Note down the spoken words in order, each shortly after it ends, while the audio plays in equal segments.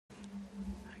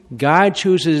God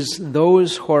chooses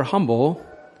those who are humble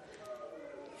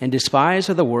and despised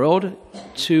of the world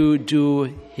to do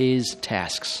his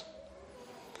tasks,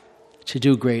 to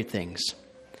do great things.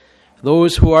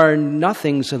 Those who are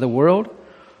nothings of the world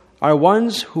are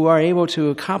ones who are able to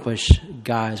accomplish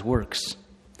God's works.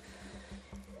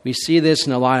 We see this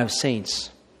in a lot of saints.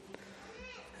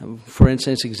 For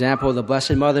instance, example, the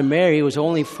Blessed Mother Mary was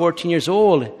only 14 years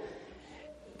old,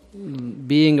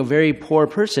 being a very poor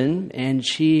person, and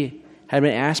she had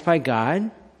been asked by God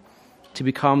to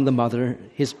become the mother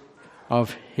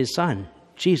of his son,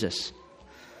 Jesus.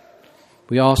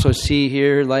 We also see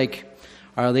here, like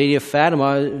Our Lady of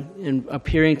Fatima,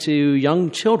 appearing to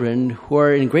young children who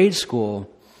are in grade school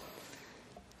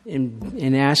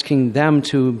and asking them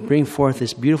to bring forth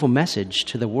this beautiful message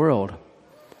to the world.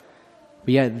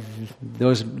 But yet,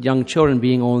 those young children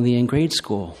being only in grade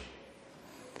school.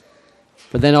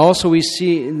 But then also we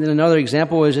see another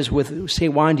example is just with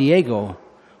St. Juan Diego,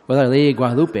 with Our Lady of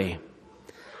Guadalupe.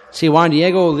 St. Juan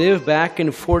Diego lived back in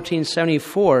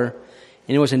 1474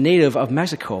 and was a native of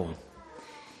Mexico.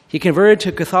 He converted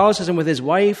to Catholicism with his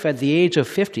wife at the age of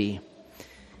 50.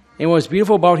 And what was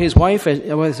beautiful about his wife,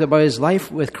 about his life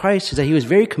with Christ, is that he was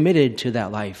very committed to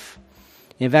that life.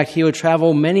 In fact, he would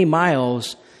travel many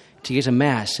miles to get to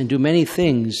Mass and do many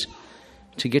things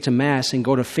to get to Mass and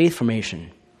go to faith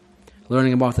formation,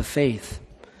 learning about the faith.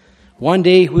 One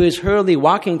day, he was hurriedly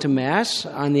walking to Mass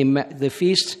on the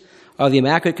feast of the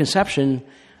Immaculate Conception,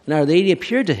 and Our Lady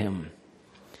appeared to him.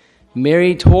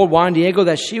 Mary told Juan Diego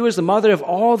that she was the mother of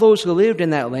all those who lived in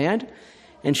that land,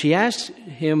 and she asked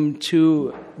him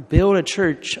to build a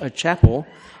church, a chapel,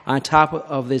 on top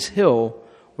of this hill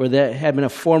where there had been a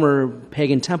former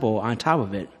pagan temple on top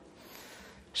of it,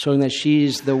 showing that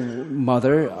she's the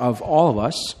mother of all of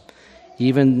us,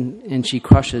 and she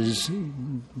crushes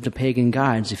the pagan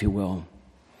gods, if you will.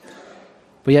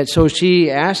 But yet, so she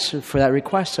asked for that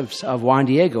request of Juan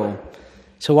Diego.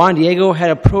 So Juan Diego had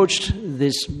approached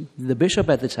the bishop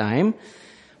at the time,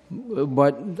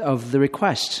 but of the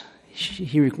request.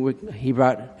 He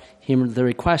brought him the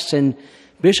request, and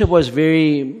Bishop was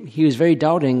very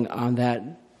doubting on that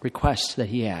request that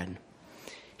he had.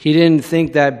 He didn't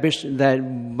think that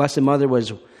Blessed Mother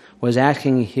was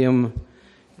asking him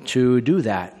to do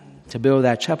that, to build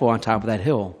that chapel on top of that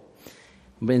hill.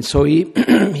 And so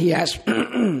he asked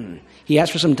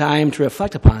for some time to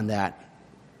reflect upon that.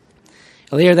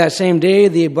 Later that same day,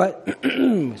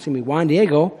 Juan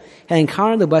Diego had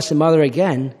encountered the Blessed Mother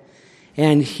again,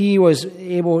 and he was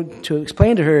able to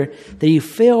explain to her that he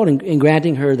failed in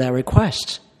granting her that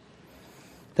request.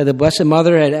 That the Blessed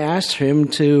Mother had asked him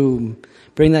to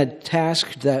bring that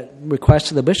request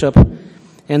to the bishop,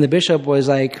 and the bishop was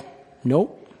like,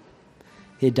 nope.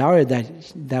 He doubted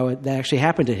that actually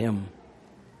happened to him.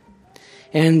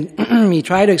 And he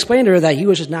tried to explain to her that he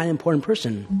was just not an important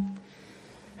person.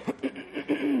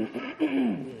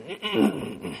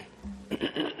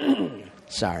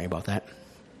 Sorry about that.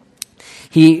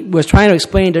 He was trying to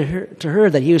explain to her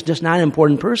that he was just not an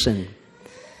important person.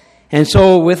 And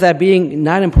so with that being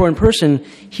not an important person,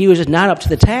 he was just not up to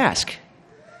the task.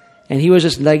 And he was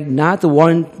just like not the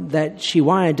one that she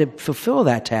wanted to fulfill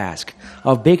that task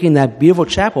of making that beautiful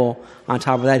chapel on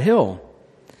top of that hill.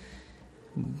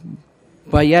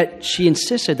 But yet she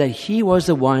insisted that he was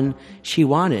the one she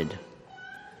wanted.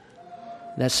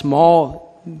 That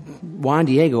small Juan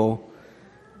Diego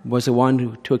was the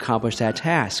one to accomplish that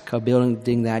task of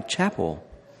building that chapel.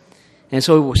 And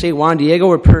so St. Juan Diego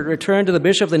returned to the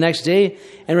bishop the next day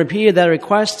and repeated that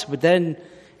request. And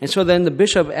so then the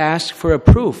bishop asked for a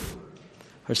proof,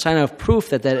 or sign of proof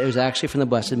that it was actually from the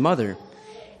Blessed Mother.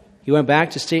 He went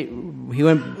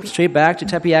straight back to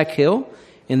Tepeyac Hill,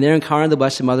 and there encountered the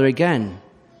Blessed Mother again.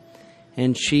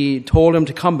 And she told him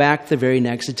to come back the very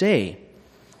next day.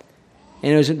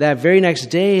 And it was that very next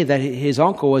day that his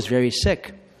uncle was very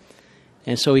sick.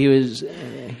 And so he was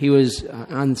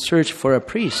on search for a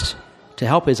priest to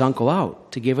help his uncle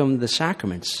out, to give him the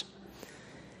sacraments.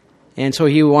 And so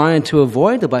he wanted to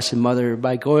avoid the Blessed Mother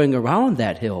by going around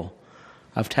that hill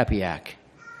of Tepeyac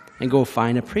and go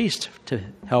find a priest to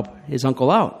help his uncle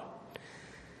out.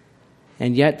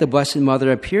 And yet the Blessed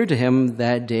Mother appeared to him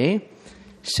that day,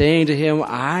 saying to him,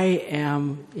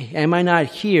 am I not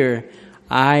here,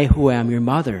 I who am your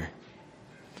mother?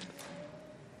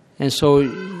 And so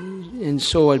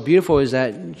what's beautiful is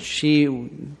that she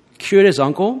cured his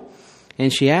uncle,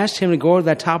 and she asked him to go to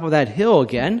the top of that hill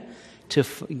again to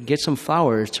get some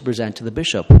flowers to present to the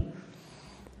bishop.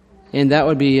 And that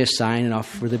would be a sign enough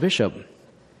for the bishop.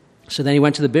 So then he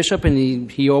went to the bishop,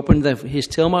 and he opened his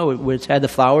tilma, which had the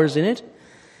flowers in it,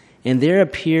 and there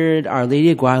appeared Our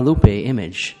Lady of Guadalupe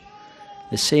image,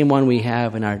 the same one we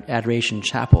have in our Adoration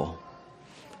Chapel,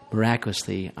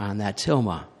 miraculously on that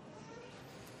tilma.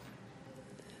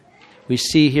 We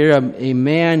see here a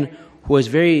man who was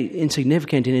very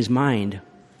insignificant in his mind.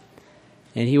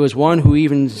 And he was one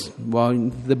who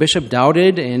the bishop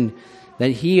doubted, and that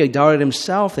he doubted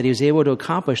himself that he was able to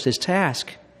accomplish this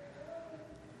task.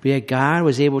 But yet God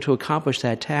was able to accomplish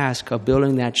that task of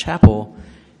building that chapel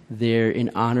there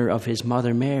in honor of his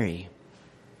mother Mary.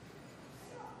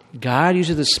 God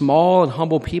uses the small and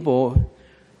humble people,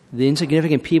 the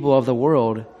insignificant people of the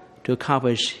world, to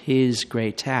accomplish his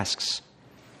great tasks.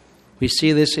 We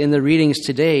see this in the readings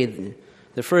today.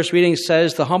 The first reading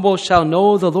says, "The humble shall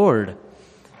know the Lord.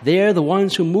 They are the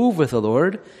ones who move with the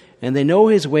Lord, and they know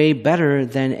his way better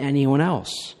than anyone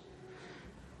else."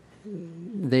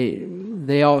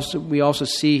 We also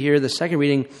see here the second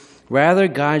reading, "Rather,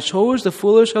 God chose the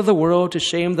foolish of the world to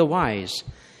shame the wise,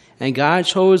 and God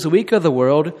chose the weak of the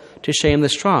world to shame the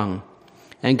strong.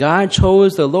 And God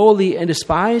chose the lowly and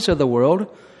despised of the world,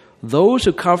 those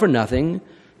who cover nothing,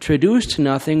 to reduce to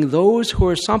nothing those who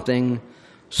are something,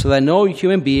 so that no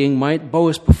human being might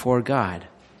boast before God."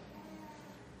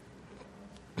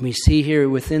 We see here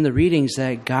within the readings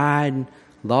that God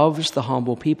loves the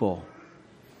humble people.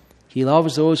 He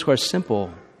loves those who are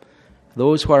simple,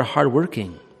 those who are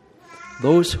hardworking,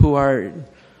 those who are,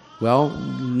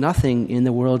 nothing in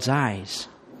the world's eyes.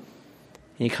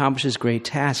 He accomplishes great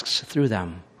tasks through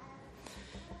them.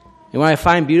 And what I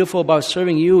find beautiful about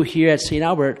serving you here at St.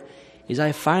 Albert is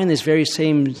I find this very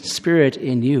same spirit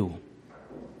in you.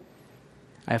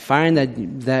 I find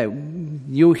that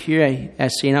you here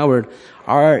at St. Albert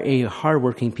are a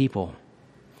hardworking people.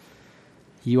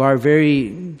 You are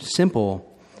very simple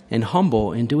and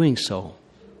humble in doing so.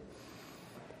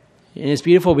 And it's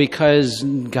beautiful because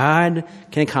God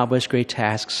can accomplish great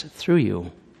tasks through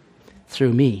you,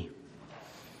 through me,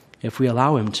 if we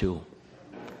allow him to.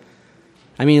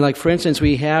 I mean, like for instance,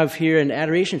 we have here an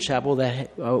Adoration Chapel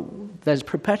that's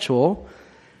perpetual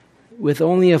with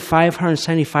only a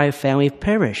 575 family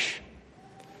parish.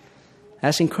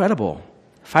 That's incredible.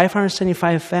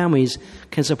 575 families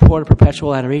can support a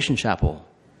perpetual Adoration Chapel.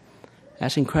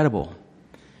 That's incredible.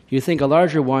 You think a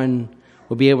larger one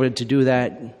would be able to do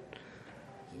that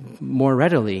more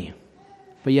readily,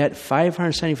 but yet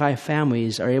 575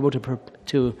 families are able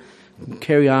to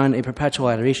carry on a perpetual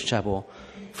Adoration Chapel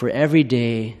for every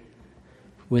day,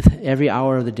 with every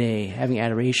hour of the day having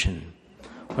adoration.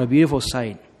 What a beautiful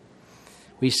sight.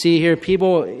 We see here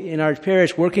people in our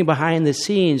parish working behind the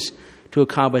scenes to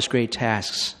accomplish great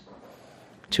tasks,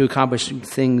 to accomplish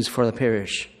things for the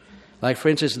parish. Like, for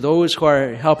instance, those who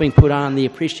are helping put on the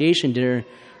appreciation dinner,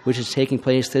 which is taking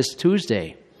place this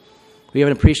Tuesday. We have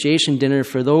an appreciation dinner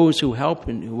for those who help,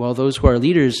 those who are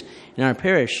leaders in our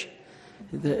parish,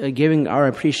 giving our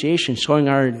appreciation, showing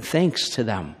our thanks to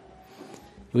them.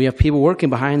 We have people working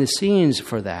behind the scenes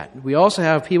for that. We also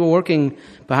have people working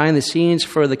behind the scenes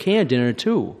for the candle dinner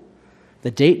too,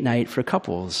 the date night for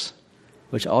couples,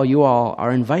 which you all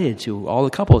are invited to. All the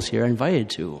couples here are invited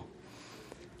to.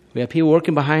 We have people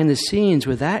working behind the scenes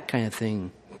with that kind of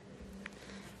thing.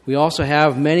 We also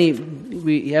have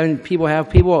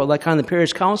people like on the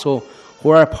parish council who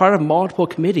are a part of multiple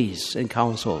committees and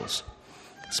councils.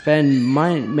 Spend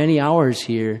many hours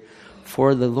here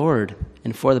for the Lord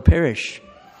and for the parish.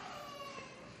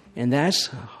 And that's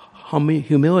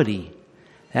humility.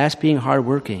 That's being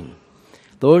hardworking.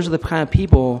 Those are the kind of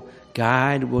people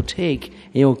God will take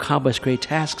and he will accomplish great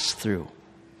tasks through.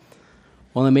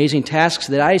 One of the amazing tasks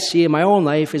that I see in my own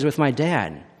life is with my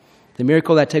dad. The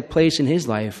miracle that took place in his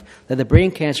life, that the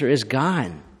brain cancer is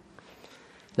gone.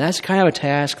 That's kind of a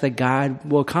task that God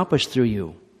will accomplish through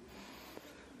you.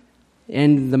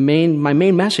 And my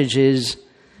main message is,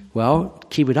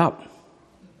 keep it up.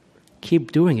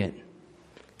 Keep doing it.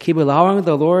 Keep allowing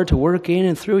the Lord to work in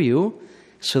and through you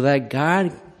so that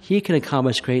God, he can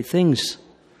accomplish great things.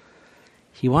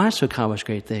 He wants to accomplish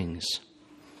great things.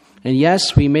 And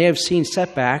yes, we may have seen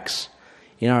setbacks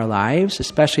in our lives,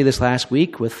 especially this last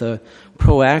week with the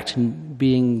PRO Act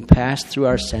being passed through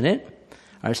our Senate,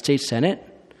 our state Senate.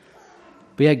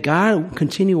 But yet God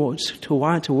continues to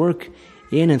want to work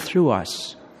in and through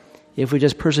us if we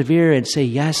just persevere and say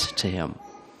yes to him.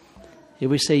 If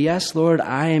we say, "Yes, Lord,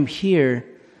 I am here.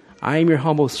 I am your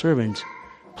humble servant.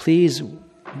 Please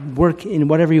work in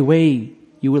whatever way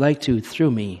you would like to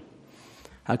through me.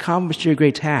 Accomplish your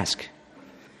great task."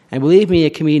 And believe me,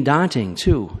 it can be daunting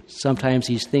too, sometimes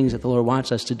these things that the Lord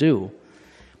wants us to do.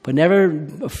 But never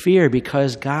fear,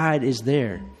 because God is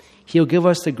there. He'll give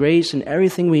us the grace and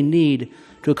everything we need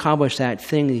to accomplish that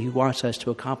thing that he wants us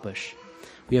to accomplish.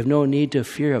 We have no need to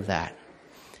fear of that.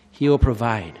 He will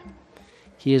provide.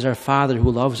 He is our Father who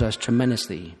loves us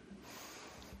tremendously.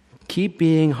 Keep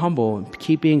being humble,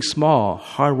 keep being small,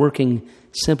 hardworking,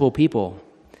 simple people,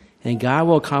 and God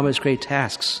will accomplish great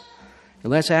tasks.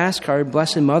 And let's ask our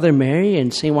Blessed Mother Mary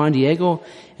and St. Juan Diego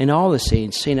and all the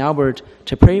saints, St. Albert,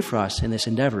 to pray for us in this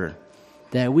endeavor,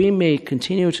 that we may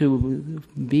continue to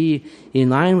be in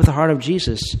line with the heart of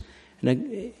Jesus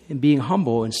and being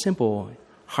humble and simple,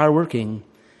 hardworking,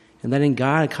 and letting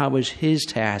God accomplish his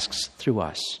tasks through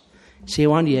us. St.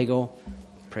 Juan Diego,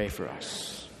 pray for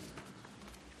us.